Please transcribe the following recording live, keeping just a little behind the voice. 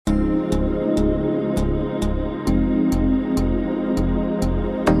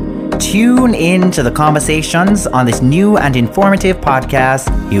tune in to the conversations on this new and informative podcast,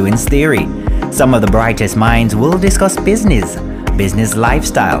 Ewan's Theory. Some of the brightest minds will discuss business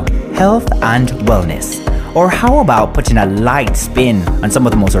lifestyle, health and wellness. Or how about putting a light spin on some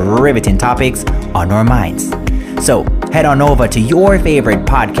of the most riveting topics on our minds? So head on over to your favorite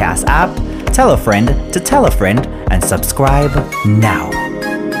podcast app, tell a friend to tell a friend, and subscribe now.